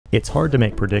It's hard to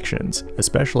make predictions,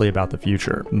 especially about the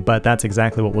future, but that's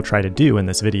exactly what we'll try to do in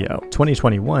this video.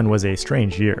 2021 was a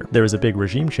strange year. There was a big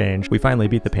regime change, we finally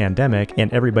beat the pandemic,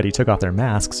 and everybody took off their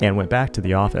masks and went back to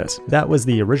the office. That was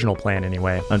the original plan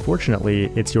anyway. Unfortunately,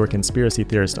 it's your conspiracy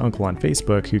theorist uncle on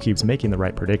Facebook who keeps making the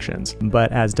right predictions.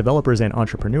 But as developers and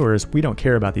entrepreneurs, we don't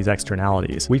care about these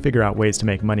externalities. We figure out ways to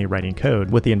make money writing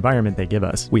code with the environment they give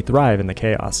us. We thrive in the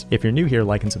chaos. If you're new here,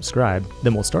 like and subscribe.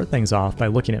 Then we'll start things off by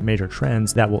looking at major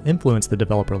trends that will influence the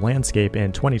developer landscape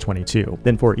in 2022.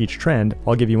 Then for each trend,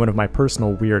 I'll give you one of my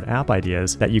personal weird app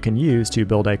ideas that you can use to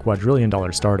build a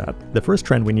quadrillion-dollar startup. The first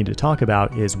trend we need to talk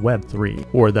about is Web 3,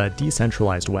 or the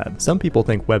decentralized web. Some people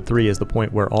think Web 3 is the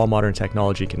point where all modern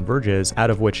technology converges, out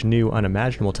of which new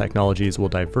unimaginable technologies will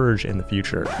diverge in the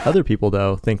future. Other people,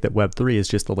 though, think that Web 3 is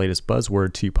just the latest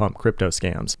buzzword to pump crypto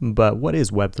scams. But what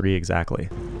is Web 3 exactly?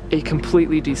 A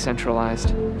completely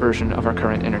decentralized version of our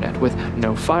current internet with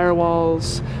no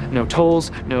firewalls, no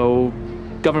tolls, no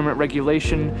government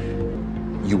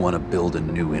regulation. You want to build a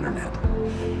new internet.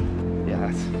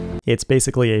 Yeah. It's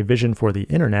basically a vision for the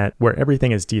internet where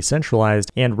everything is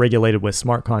decentralized and regulated with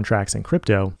smart contracts and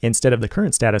crypto, instead of the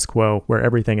current status quo where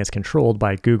everything is controlled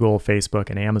by Google,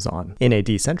 Facebook, and Amazon. In a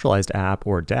decentralized app,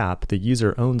 or dApp, the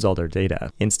user owns all their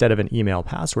data. Instead of an email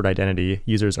password identity,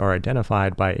 users are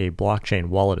identified by a blockchain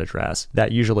wallet address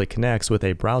that usually connects with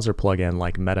a browser plugin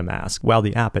like MetaMask, while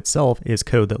the app itself is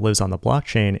code that lives on the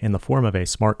blockchain in the form of a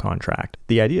smart contract.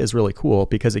 The idea is really cool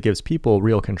because it gives people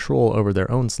real control over their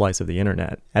own slice of the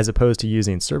internet, as opposed to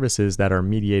using services that are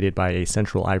mediated by a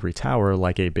central ivory tower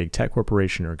like a big tech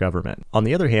corporation or government. On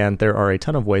the other hand, there are a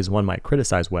ton of ways one might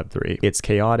criticize Web3. It's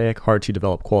chaotic, hard to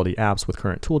develop quality apps with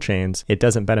current toolchains, it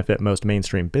doesn't benefit most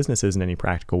mainstream businesses in any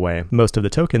practical way, most of the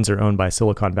tokens are owned by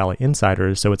Silicon Valley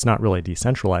insiders, so it's not really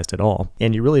decentralized at all,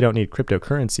 and you really don't need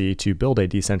cryptocurrency to build a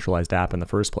decentralized app in the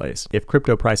first place. If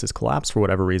crypto prices collapse for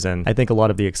whatever reason, I think a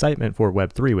lot of the excitement for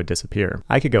Web3 would disappear.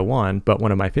 I could go on, but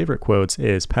one of my favorite quotes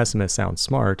is, "Pessimists sound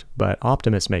smart, but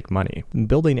optimists make money."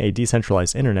 Building a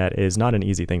decentralized internet is not an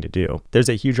easy thing to do. There's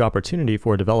a huge opportunity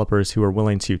for developers who are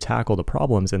willing to tackle the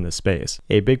problems in this space.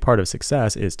 A big part of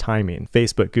success is timing.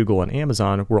 Facebook, Google, and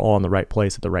Amazon were all in the right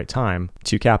place at the right time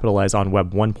to capitalize on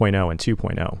Web 1.0 and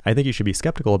 2.0. I think you should be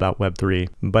skeptical about Web 3,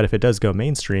 but if it does go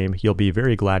mainstream, you'll be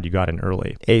very glad you got in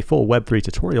early. A full Web 3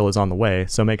 tutorial is on the way,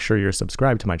 so make sure you're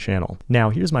subscribed to my channel.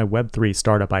 Now here's my Web 3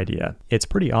 startup idea. It's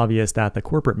pretty obvious that the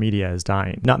corporate media is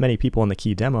dying. Not many people in the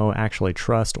key demo actually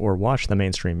trust or watch the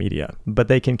mainstream media, but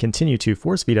they can continue to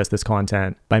force feed us this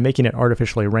content by making it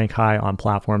artificially rank high on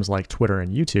platforms like Twitter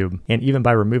and YouTube, and even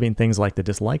by removing things like the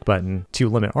dislike button to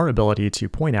limit our ability to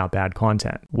point out bad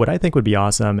content. What I think would be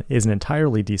awesome is an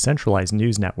entirely decentralized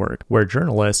news network where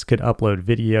journalists could upload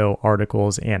video,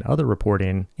 articles, and other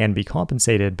reporting and be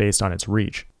compensated based on its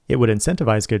reach. It would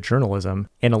incentivize good journalism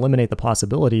and eliminate the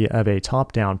possibility of a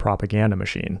top-down propaganda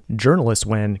machine. Journalists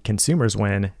win, consumers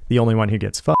win, the only one who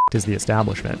gets fucked is the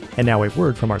establishment. And now a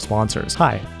word from our sponsors.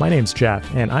 Hi, my name's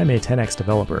Jeff, and I'm a 10x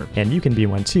developer, and you can be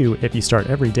one too if you start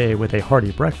every day with a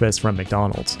hearty breakfast from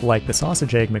McDonald's, like the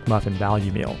Sausage Egg McMuffin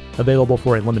Value Meal, available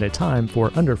for a limited time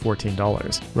for under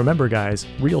 $14. Remember guys,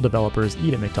 real developers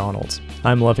eat at McDonald's.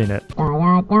 I'm loving it.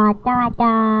 I'm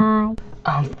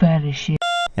fat as shit.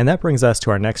 And that brings us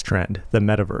to our next trend, the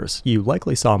Metaverse. You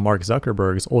likely saw Mark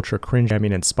Zuckerberg's ultra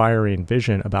cringe-jamming inspiring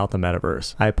vision about the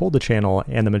Metaverse. I pulled the channel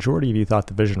and the majority of you thought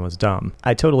the vision was dumb.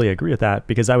 I totally agree with that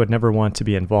because I would never want to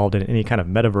be involved in any kind of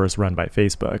Metaverse run by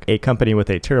Facebook, a company with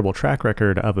a terrible track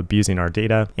record of abusing our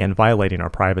data and violating our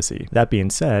privacy. That being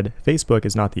said, Facebook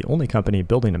is not the only company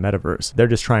building a Metaverse. They're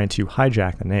just trying to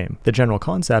hijack the name. The general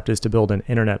concept is to build an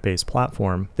internet-based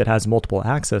platform that has multiple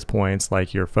access points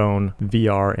like your phone,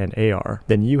 VR, and AR.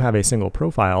 Then you have a single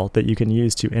profile that you can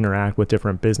use to interact with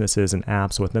different businesses and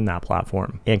apps within that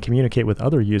platform and communicate with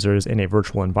other users in a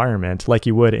virtual environment like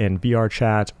you would in VR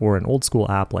chat or an old school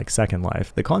app like Second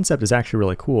Life. The concept is actually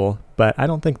really cool, but I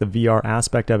don't think the VR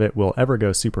aspect of it will ever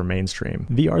go super mainstream.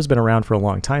 VR's been around for a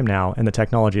long time now and the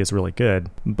technology is really good,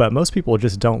 but most people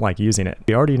just don't like using it.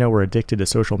 We already know we're addicted to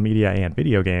social media and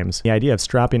video games. The idea of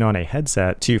strapping on a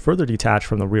headset to further detach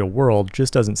from the real world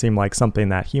just doesn't seem like something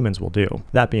that humans will do.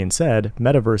 That being said,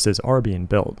 metaverses are being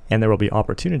built, and there will be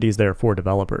opportunities there for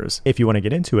developers. If you want to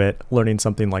get into it, learning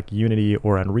something like Unity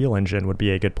or Unreal Engine would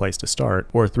be a good place to start,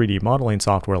 or 3D modeling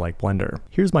software like Blender.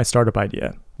 Here's my startup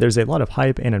idea. There's a lot of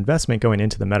hype and investment going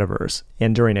into the metaverse,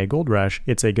 and during a gold rush,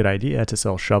 it's a good idea to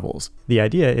sell shovels. The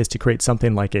idea is to create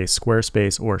something like a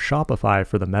Squarespace or Shopify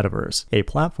for the metaverse, a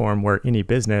platform where any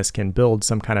business can build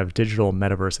some kind of digital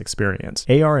metaverse experience.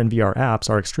 AR and VR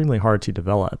apps are extremely hard to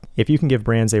develop. If you can give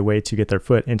brands a way to get their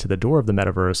foot into the door of the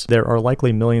metaverse, there are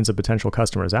likely millions of potential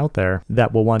customers out there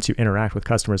that will want to interact with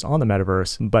customers on the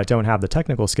metaverse, but don't have the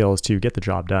technical skills to get the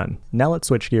job done. Now let's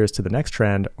switch gears to the next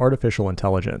trend, artificial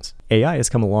intelligence. AI has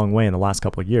come a long way in the last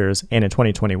couple of years, and in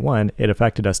 2021, it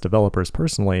affected us developers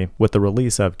personally with the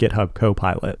release of GitHub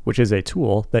Copilot, which is a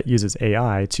tool that uses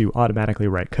AI to automatically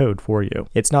write code for you.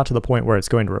 It's not to the point where it's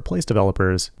going to replace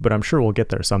developers, but I'm sure we'll get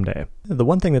there someday. The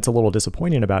one thing that's a little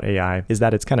disappointing about AI is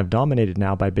that it's kind of dominated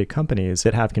now by big companies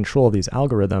that have control of these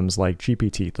algorithms like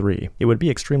GPT-3. It would be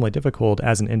extremely difficult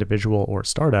as an individual or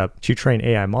startup to train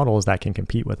AI models that can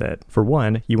compete with it. For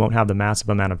one, you won't have the massive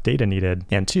amount of data needed,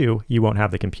 and two, you won't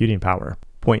have the computing power.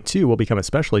 Point 2 will become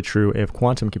especially true if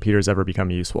quantum computers ever become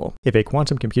useful. If a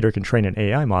quantum computer can train an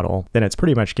AI model, then it's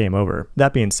pretty much game over.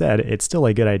 That being said, it's still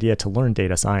a good idea to learn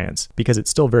data science, because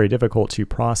it's still very difficult to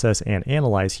process and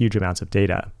analyze huge amounts of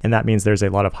data, and that means there's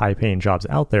a lot of high-paying jobs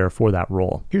out there for that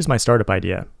role. Here's my startup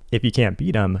idea. If you can't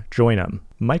beat them, join them.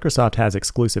 Microsoft has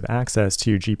exclusive access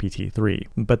to GPT-3,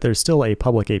 but there's still a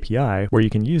public API where you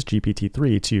can use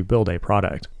GPT-3 to build a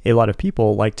product. A lot of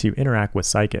people like to interact with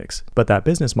psychics, but that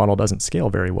business model doesn't scale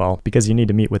very well because you need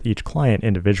to meet with each client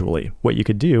individually. What you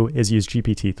could do is use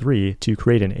GPT-3 to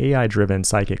create an AI-driven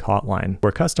psychic hotline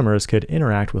where customers could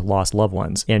interact with lost loved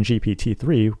ones, and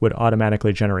GPT-3 would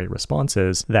automatically generate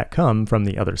responses that come from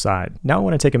the other side. Now I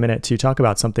want to take a minute to talk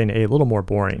about something a little more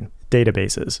boring.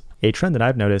 Databases. A trend that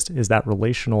I've noticed is that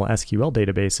relational SQL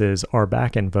databases are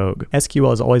back in vogue.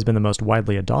 SQL has always been the most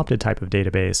widely adopted type of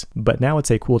database, but now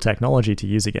it's a cool technology to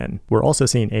use again. We're also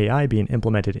seeing AI being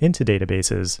implemented into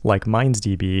databases like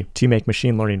MindsDB to make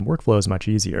machine learning workflows much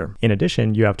easier. In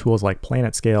addition, you have tools like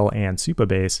PlanetScale and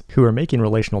Supabase who are making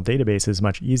relational databases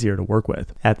much easier to work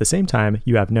with. At the same time,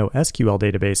 you have NoSQL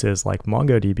databases like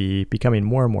MongoDB becoming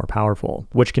more and more powerful,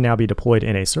 which can now be deployed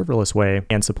in a serverless way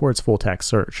and supports full-text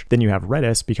search. Then you have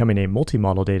Redis becoming a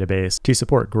multi-model database to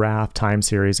support graph, time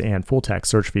series, and full-text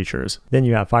search features. Then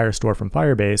you have Firestore from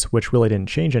Firebase, which really didn't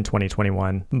change in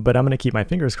 2021, but I'm going to keep my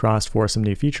fingers crossed for some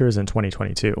new features in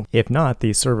 2022. If not,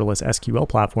 these serverless SQL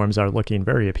platforms are looking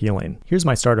very appealing. Here's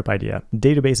my startup idea.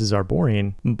 Databases are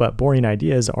boring, but boring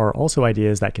ideas are also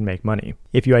ideas that can make money.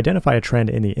 If you identify a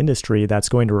trend in the industry that's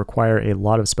going to require a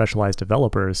lot of specialized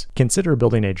developers, consider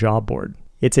building a job board.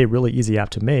 It's a really easy app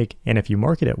to make, and if you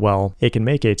market it well, it can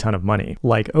make a ton of money,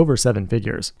 like over 7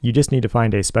 figures. You just need to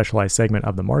find a specialized segment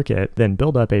of the market, then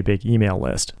build up a big email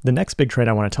list. The next big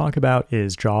trend I want to talk about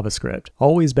is JavaScript.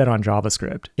 Always bet on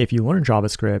JavaScript. If you learn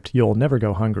JavaScript, you'll never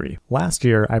go hungry. Last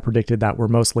year, I predicted that we're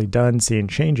mostly done seeing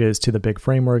changes to the big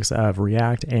frameworks of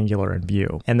React, Angular, and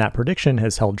Vue, and that prediction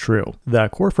has held true. The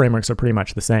core frameworks are pretty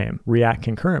much the same. React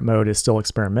concurrent mode is still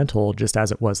experimental, just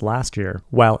as it was last year,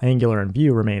 while Angular and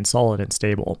Vue remain solid and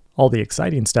stable. All the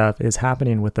exciting stuff is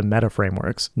happening with the meta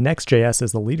frameworks. Next.js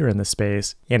is the leader in this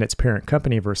space, and its parent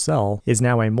company Vercel is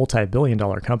now a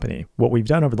multi-billion-dollar company. What we've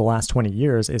done over the last 20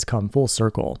 years is come full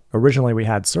circle. Originally we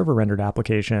had server-rendered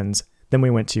applications, then we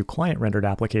went to client-rendered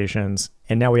applications,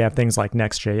 and now we have things like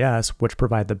Next.js, which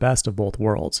provide the best of both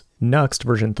worlds. Nuxt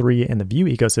version 3 in the Vue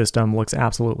ecosystem looks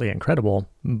absolutely incredible,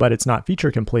 but it's not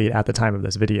feature complete at the time of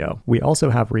this video. We also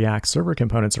have React server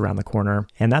components around the corner,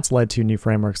 and that's led to new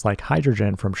frameworks like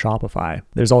Hydrogen from Shopify.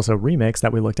 There's also Remix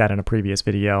that we looked at in a previous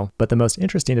video, but the most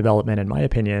interesting development in my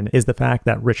opinion is the fact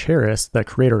that Rich Harris, the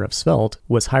creator of Svelte,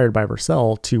 was hired by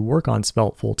Vercel to work on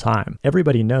Svelte full-time.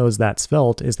 Everybody knows that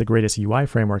Svelte is the greatest UI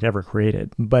framework ever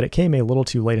created, but it came a little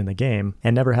too late in the game,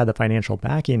 and never had the financial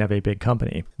backing of a big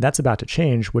company. That's about to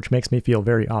change, which makes me feel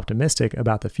very optimistic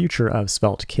about the future of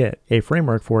Svelte Kit, a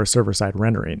framework for server-side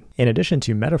rendering. In addition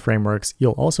to meta frameworks,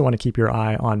 you'll also want to keep your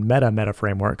eye on meta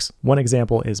frameworks. One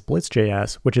example is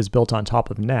Blitz.js, which is built on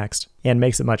top of Next, and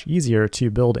makes it much easier to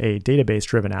build a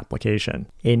database-driven application.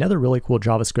 Another really cool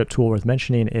JavaScript tool worth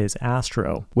mentioning is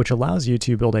Astro, which allows you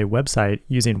to build a website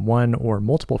using one or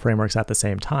multiple frameworks at the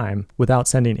same time without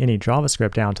sending any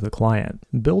JavaScript down to the client.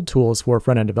 Build tools for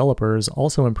front-end developers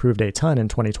also improved a ton in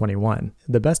 2021.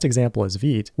 The best example is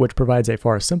Vite, which provides a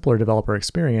far simpler developer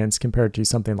experience compared to to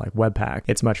something like Webpack.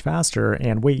 It's much faster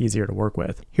and way easier to work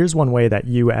with. Here's one way that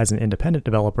you as an independent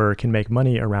developer can make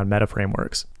money around meta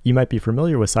frameworks. You might be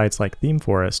familiar with sites like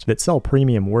ThemeForest that sell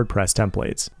premium WordPress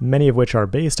templates, many of which are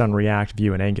based on React,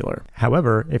 Vue, and Angular.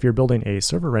 However, if you're building a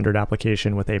server-rendered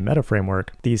application with a meta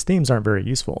framework, these themes aren't very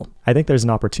useful. I think there's an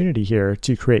opportunity here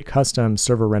to create custom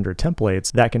server-rendered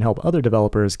templates that can help other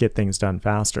developers get things done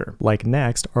faster. Like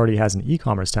Next already has an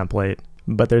e-commerce template,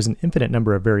 but there's an infinite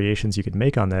number of variations you could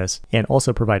make on this, and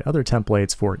also provide other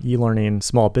templates for e-learning,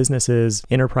 small businesses,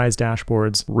 enterprise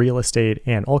dashboards, real estate,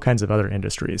 and all kinds of other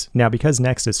industries. Now, because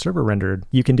Next is server rendered,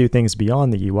 you can do things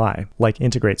beyond the UI, like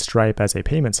integrate Stripe as a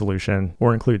payment solution,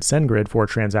 or include SendGrid for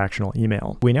transactional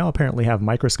email. We now apparently have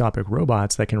microscopic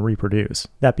robots that can reproduce.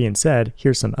 That being said,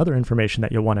 here's some other information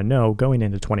that you'll want to know going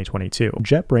into 2022.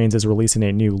 JetBrains is releasing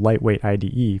a new lightweight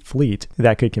IDE, Fleet,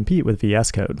 that could compete with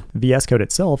VS Code. VS Code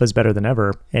itself is better than ever,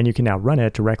 and you can now run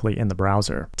it directly in the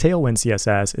browser. Tailwind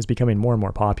CSS is becoming more and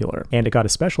more popular, and it got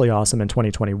especially awesome in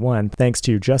 2021 thanks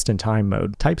to just-in-time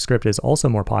mode. TypeScript is also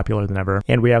more popular than ever,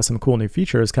 and we have some cool new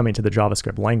features coming to the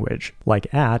JavaScript language, like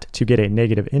 @ to get a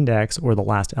negative index or the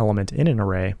last element in an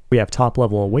array. We have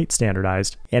top-level await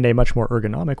standardized, and a much more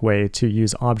ergonomic way to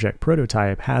use object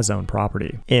prototype has own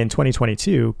property. In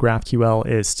 2022, GraphQL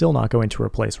is still not going to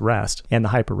replace REST, and the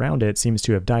hype around it seems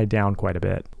to have died down quite a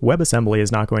bit. WebAssembly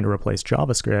is not going to replace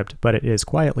JavaScript, but it is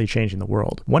quietly changing the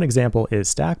world. One example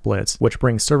is StackBlitz, which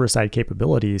brings server-side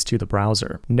capabilities to the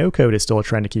browser. No code is still a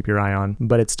trend to keep your eye on,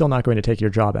 but it's still not going to take your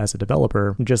job as a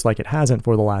developer, just like it hasn't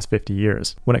for the last 50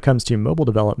 years. When it comes to mobile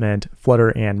development, Flutter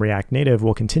and React Native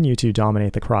will continue to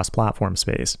dominate the cross-platform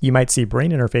space. You might see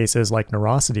brain interfaces like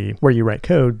Neurosity, where you write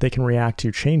code that can react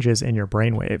to changes in your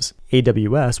brainwaves.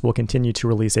 AWS will continue to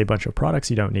release a bunch of products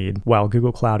you don't need, while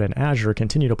Google Cloud and Azure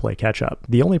continue to play catch-up.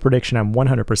 The only prediction I'm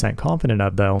 100% confident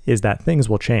of, though, is that things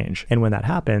will change, and when that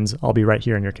happens, I'll be right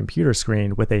here on your computer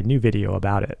screen with a new video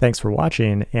about it. Thanks for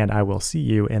watching, and I will see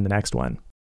you in the next one.